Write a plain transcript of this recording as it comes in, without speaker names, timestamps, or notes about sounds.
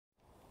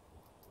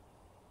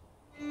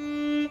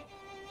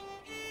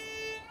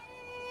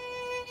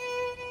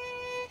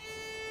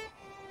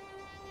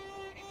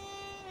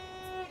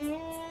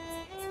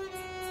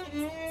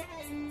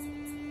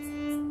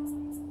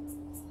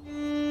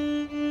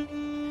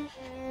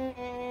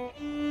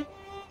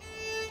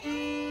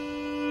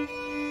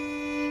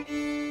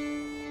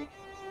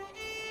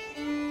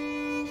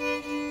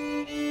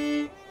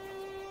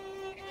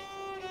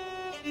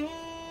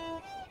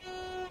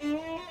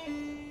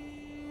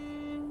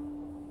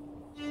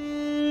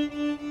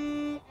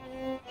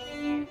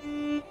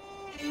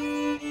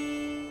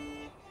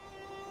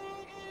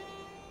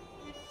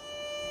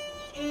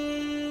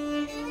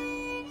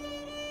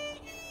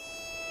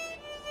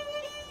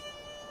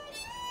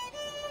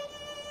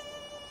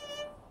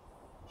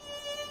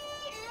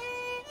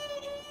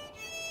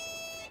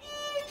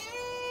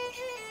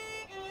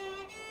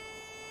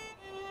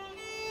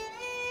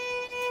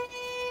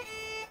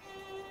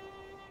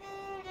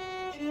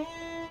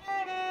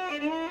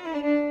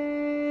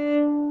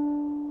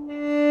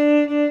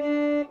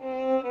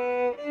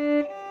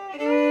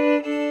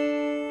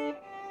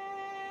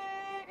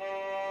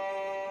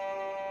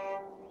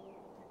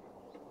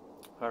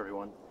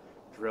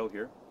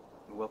here,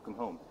 and welcome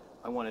home.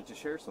 I wanted to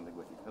share something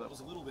with you. Now, that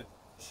was a little bit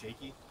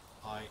shaky.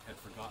 I had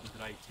forgotten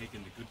that I had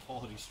taken the good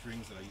quality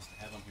strings that I used to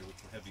have on here,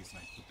 which were heavy, and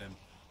I put them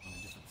on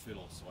a different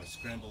fiddle. So I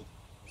scrambled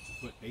to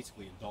put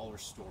basically a dollar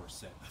store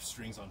set of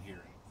strings on here.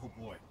 Oh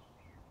boy,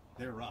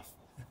 they're rough.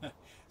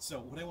 So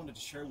what I wanted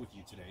to share with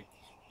you today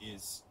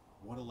is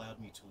what allowed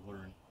me to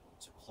learn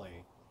to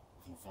play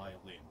the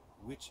violin,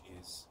 which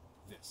is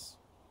this,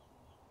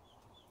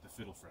 the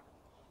Fiddle Fretter.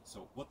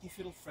 So what the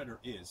Fiddle Fretter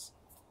is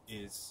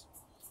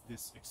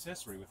this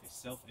accessory with a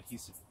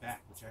self-adhesive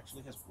back, which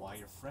actually has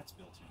wire frets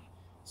built in.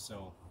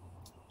 So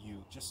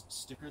you just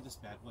sticker this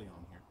bad boy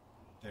on here.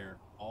 They're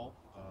all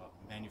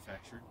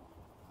manufactured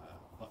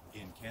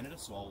in Canada,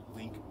 so I'll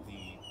link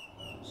the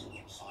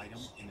item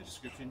in the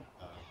description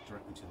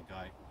directly to the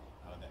guy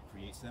that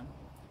creates them.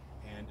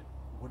 And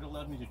what it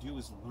allowed me to do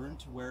is learn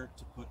to where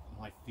to put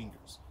my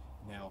fingers.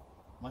 Now,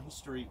 my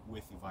history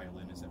with the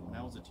violin is that when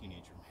I was a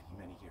teenager,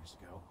 many years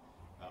ago,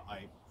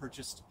 I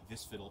purchased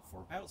this fiddle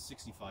for about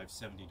 $65,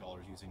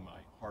 $70 using my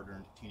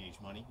hard-earned teenage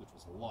money, which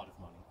was a lot of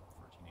money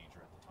for a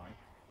teenager at the time.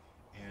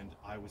 And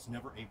I was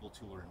never able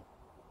to learn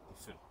the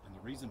fiddle. And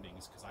the reason being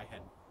is because I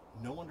had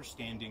no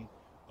understanding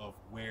of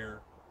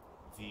where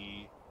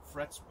the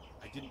frets were.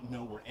 I didn't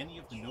know where any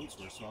of the notes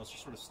were, so I was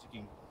just sort of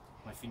sticking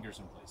my fingers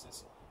in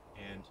places.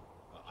 And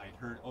I had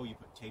heard, oh, you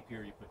put tape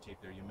here, you put tape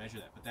there, you measure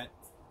that. But that,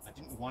 I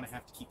didn't want to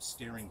have to keep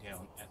staring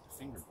down at the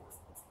fingerboard.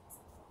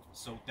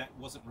 So that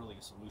wasn't really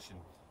a solution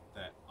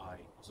that I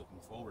was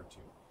looking forward to.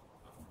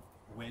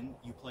 When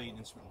you play an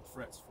instrument with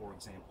frets, for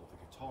example, the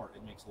guitar,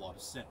 it makes a lot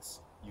of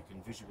sense. You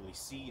can visually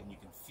see and you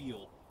can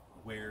feel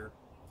where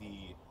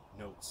the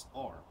notes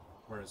are,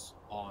 whereas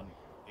on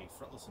a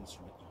fretless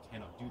instrument, you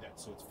cannot do that.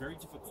 So it's very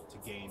difficult to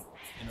gain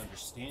an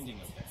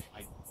understanding of that.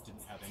 I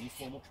didn't have any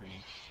formal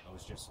training. I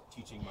was just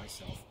teaching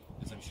myself,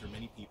 as I'm sure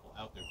many people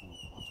out there who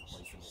want to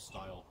play fiddle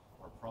style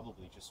are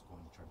probably just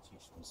going to try to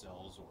teach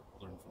themselves or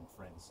learn from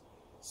friends.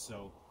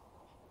 So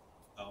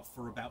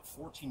for about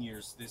 14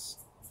 years, this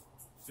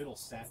fiddle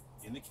sat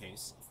in the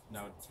case, and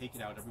I would take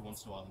it out every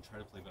once in a while and try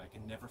to play, but I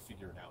could never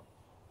figure it out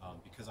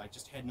because I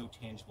just had no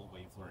tangible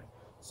way of learning.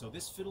 So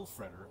this Fiddle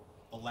Fretter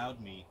allowed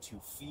me to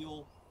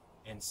feel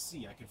and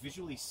see. I could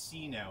visually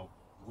see now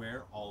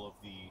where all of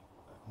the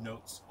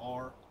notes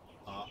are.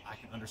 I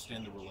can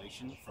understand the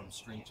relation from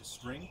string to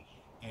string,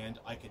 and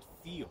I could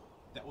feel.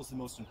 That was the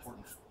most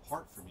important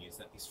part for me, is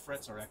that these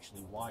frets are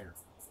actually wired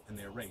and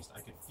they're raised. I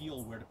could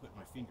feel where to put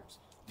my fingers.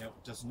 Now,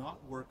 it does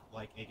not work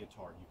like a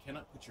guitar. You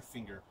cannot put your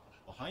finger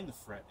behind the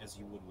fret as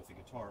you would with a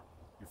guitar.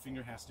 Your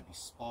finger has to be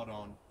spot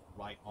on,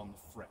 right on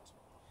the fret.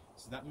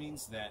 So that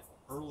means that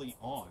early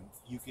on,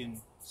 you can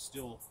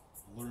still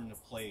learn to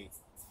play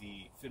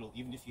the fiddle,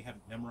 even if you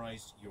haven't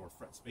memorized your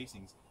fret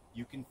spacings.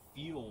 You can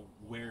feel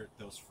where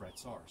those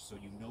frets are, so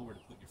you know where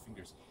to put your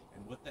fingers.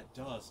 And what that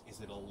does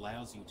is it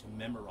allows you to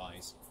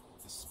memorize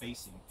the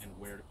spacing and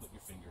where to put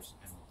your fingers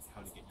and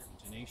how to get your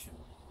intonation.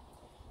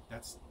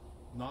 That's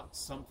not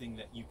something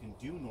that you can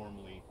do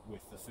normally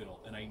with the fiddle,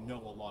 and I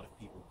know a lot of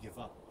people give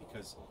up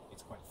because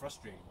it's quite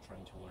frustrating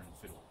trying to learn the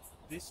fiddle.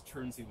 This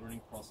turns the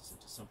learning process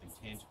into something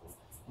tangible.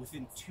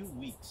 Within 2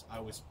 weeks, I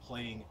was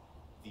playing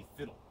the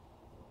fiddle,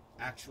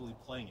 actually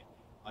playing it.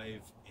 I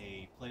have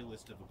a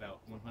playlist of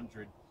about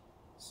 100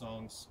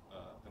 songs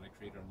that I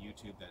created on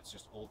YouTube that's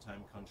just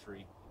old-time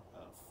country,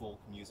 folk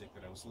music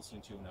that I was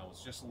listening to, and I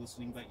was just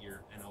listening by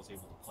ear, and I was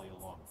able to play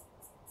along.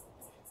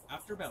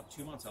 After about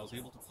 2 months, I was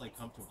able to play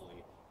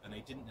comfortably, and I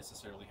didn't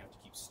necessarily have to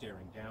keep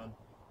staring down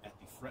at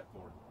the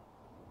fretboard.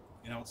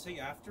 And I would say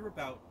after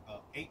about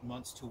 8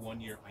 months to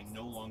 1 year, I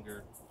no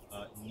longer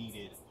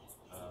needed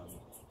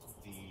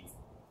the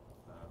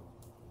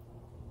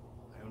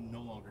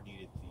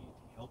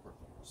helper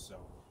there. So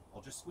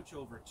I'll just switch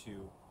over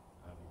to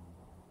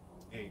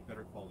a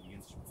better quality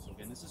instrument. So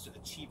again, this is a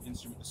cheap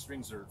instrument. The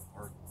strings are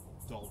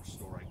dollar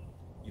store.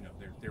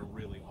 They're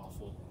really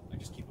awful. I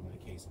just keep them in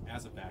a case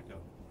as a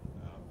backup.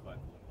 But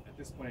at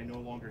this point, I no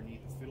longer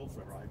need the Fiddle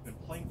Fretter. I've been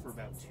playing for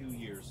about 2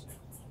 years now.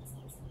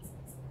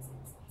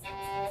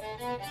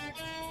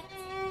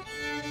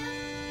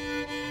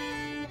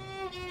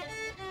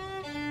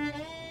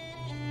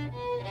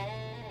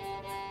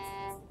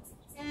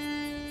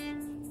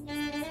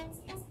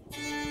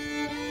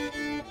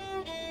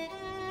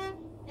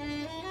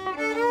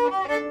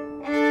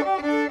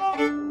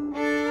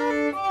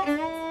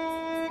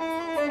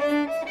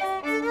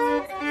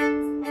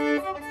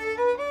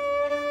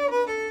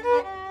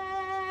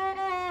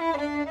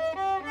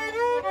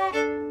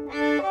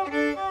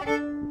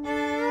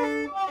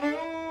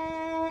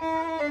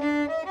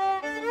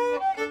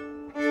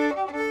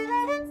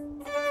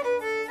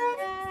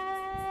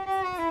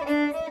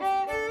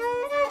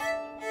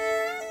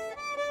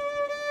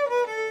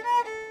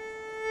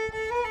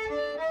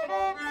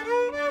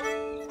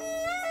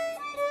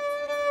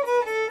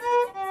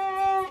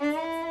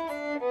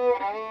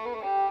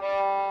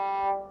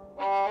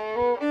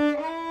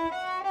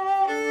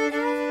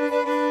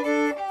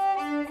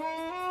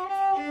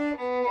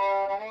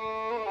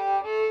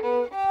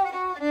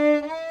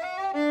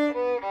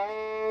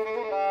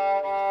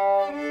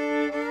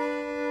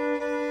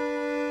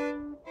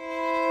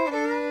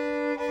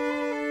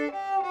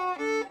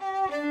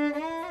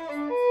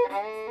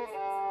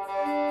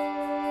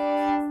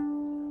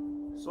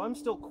 I'm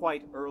still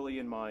quite early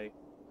in my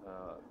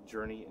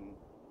journey in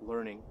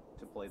learning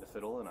to play the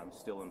fiddle, and I'm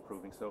still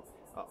improving. So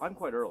I'm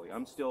quite early.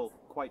 I'm still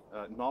quite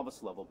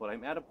novice level, but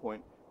I'm at a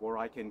point where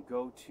I can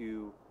go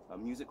to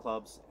music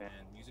clubs and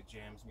music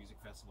jams, music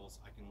festivals.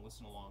 I can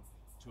listen along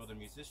to other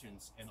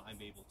musicians, and I'm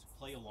able to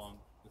play along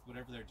with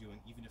whatever they're doing,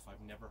 even if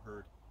I've never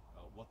heard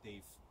what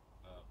they've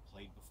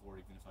played before,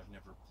 even if I've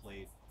never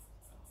played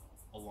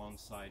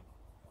alongside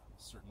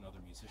certain other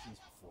musicians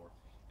before.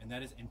 And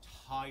that is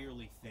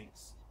entirely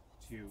thanks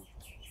to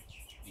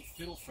the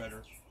Fiddle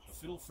Fretter. The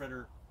Fiddle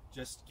Fretter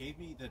just gave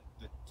me the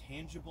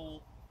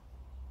tangible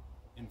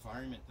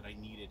environment that I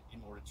needed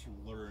in order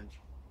to learn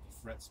the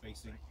fret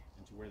spacing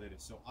and to where that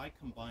is. So I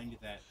combined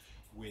that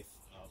with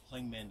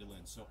playing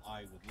mandolin. So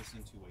I would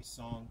listen to a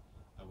song,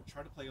 I would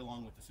try to play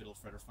along with the Fiddle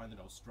Fretter, find that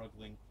I was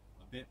struggling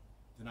a bit,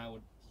 then I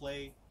would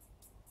play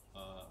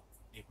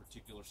a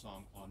particular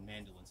song on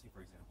mandolin, say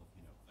for example,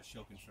 A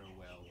Shokin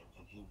Farewell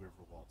or Blue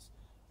River Waltz.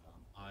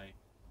 I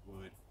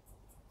would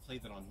play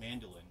that on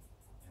mandolin,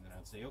 and then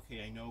I'd say,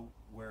 okay, I know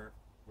where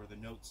the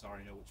notes are,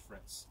 I know which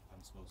frets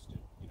I'm supposed to,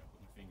 put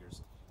my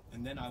fingers.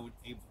 And then I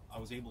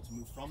was able to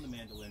move from the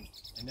mandolin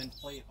and then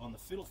play it on the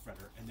Fiddle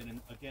Fretter, and then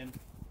again,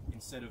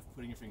 instead of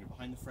putting your finger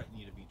behind the fret, you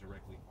need to be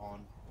directly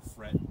on the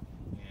fret.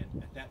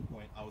 And at that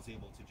point, I was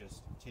able to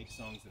just take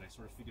songs that I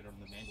sort of figured out on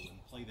the mandolin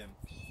and play them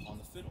on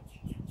the fiddle.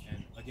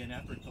 And again,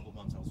 after a couple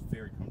months, I was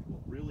very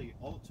comfortable. Really,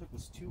 all it took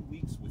was 2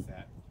 weeks with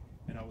that,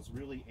 and I was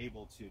really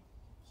able to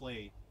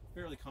play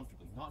fairly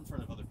comfortably. Not in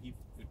front of other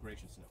people. Good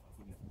gracious, no, I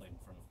wouldn't have played in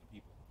front of other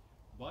people.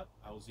 But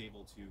I was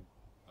able to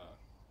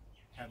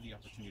have the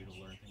opportunity to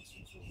learn things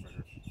from Fiddle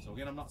Fretter. So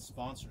again, I'm not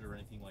sponsored or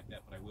anything like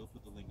that, but I will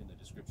put the link in the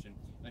description.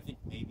 And I think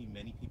maybe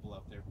many people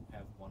out there who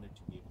have wanted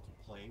to be able to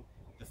play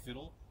the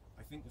fiddle,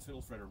 I think the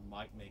Fiddle Fretter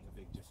might make a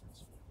big difference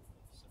for you.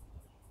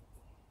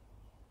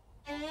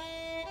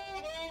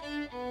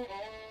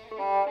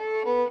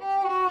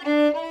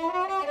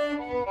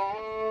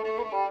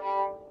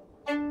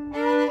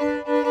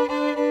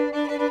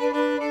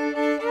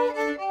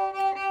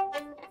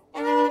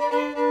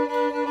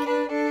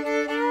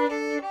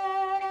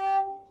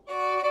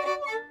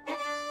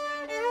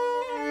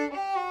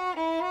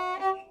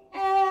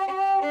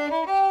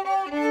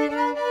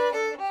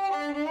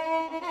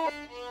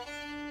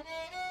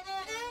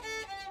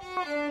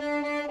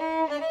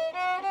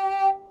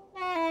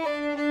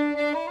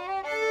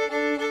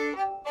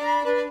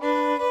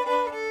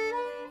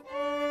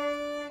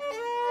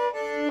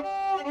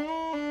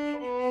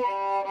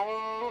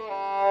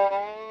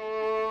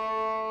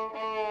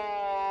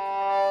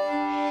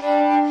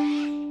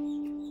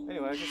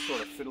 Anyway, I was just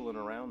sort of fiddling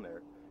around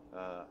there.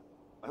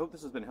 I hope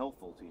this has been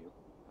helpful to you.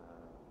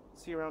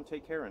 See you around,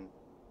 take care, and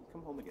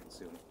come home again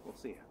soon. We'll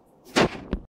see you.